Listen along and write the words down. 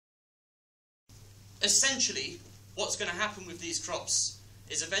essentially, what's going to happen with these crops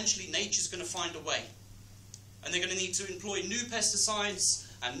is eventually nature's going to find a way. And they're going to need to employ new pesticides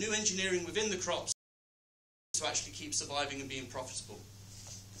and new engineering within the crops to actually keep surviving and being profitable.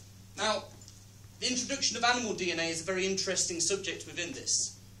 Now, the introduction of animal DNA is a very interesting subject within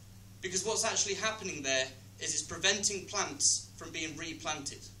this, because what's actually happening there is it's preventing plants from being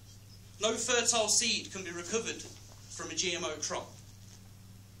replanted. No fertile seed can be recovered from a GMO crop.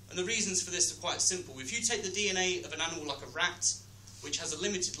 And the reasons for this are quite simple. If you take the DNA of an animal like a rat, which has a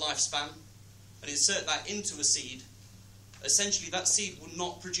limited lifespan, and insert that into a seed, essentially that seed will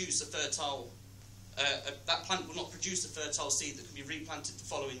not produce a fertile, that plant will not produce a fertile seed that can be replanted the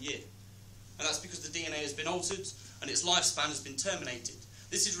following year. And that's because the DNA has been altered and its lifespan has been terminated.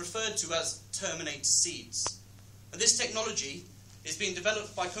 This is referred to as terminated seeds. And this technology is being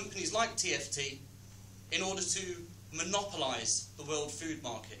developed by companies like TFT in order to monopolise the world food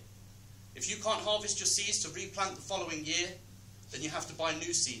market. If you can't harvest your seeds to replant the following year, then you have to buy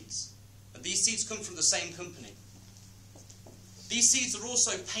new seeds. And these seeds come from the same company. These seeds are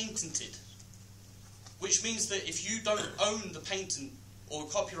also patented, which means that if you don't own the patent or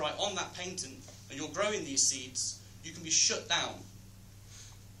copyright on that patent and you're growing these seeds, you can be shut down.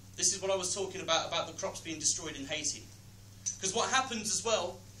 This is what I was talking about the crops being destroyed in Haiti. Because what happens as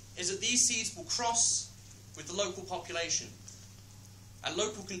well is that these seeds will cross with the local population, and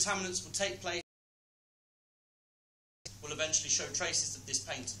local contaminants will take place, will eventually show traces of this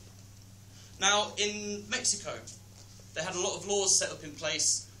patent. Now, in Mexico, they had a lot of laws set up in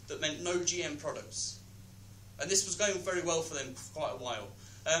place that meant no GM products. And this was going very well for them for quite a while.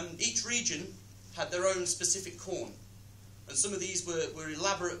 Each region had their own specific corn. And some of these were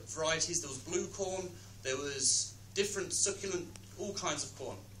elaborate varieties. There was blue corn, there was different succulent, all kinds of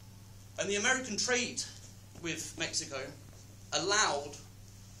corn. And the American trade with Mexico allowed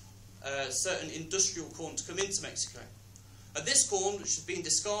certain industrial corn to come into Mexico. And this corn, which was being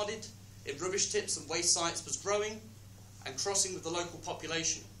discarded in rubbish tips and waste sites, was growing and crossing with the local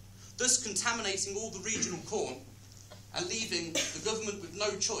population, thus contaminating all the regional corn and leaving the government with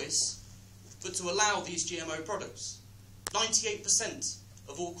no choice but to allow these GMO products. 98%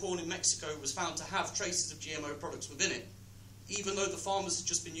 of all corn in Mexico was found to have traces of GMO products within it, even though the farmers had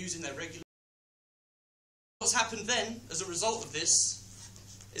just been using their regular. What's happened then, as a result of this,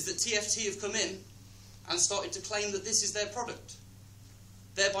 is that TFT have come in and started to claim that this is their product,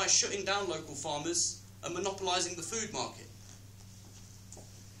 thereby shutting down local farmers and monopolising the food market.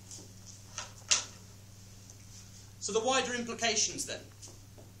 So the wider implications then.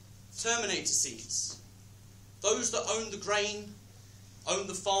 Terminator seeds. Those that own the grain, own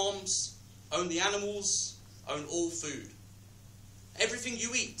the farms, own the animals, own all food. Everything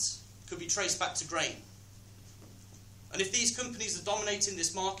you eat could be traced back to grain. And if these companies are dominating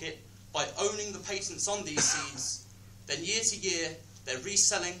this market by owning the patents on these seeds, then year to year they're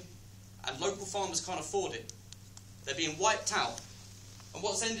reselling and local farmers can't afford it. They're being wiped out. And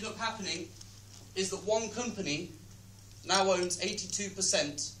what's ended up happening is that one company now owns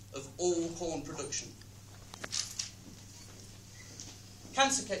 82% of all corn production.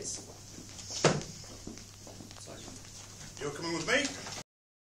 Cancer case. Sorry. You're coming with me?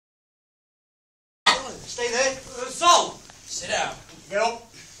 Stay there. Sol! Sit down. Go.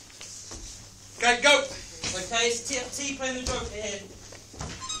 Okay, go. Okay, it's TFT playing the joker here.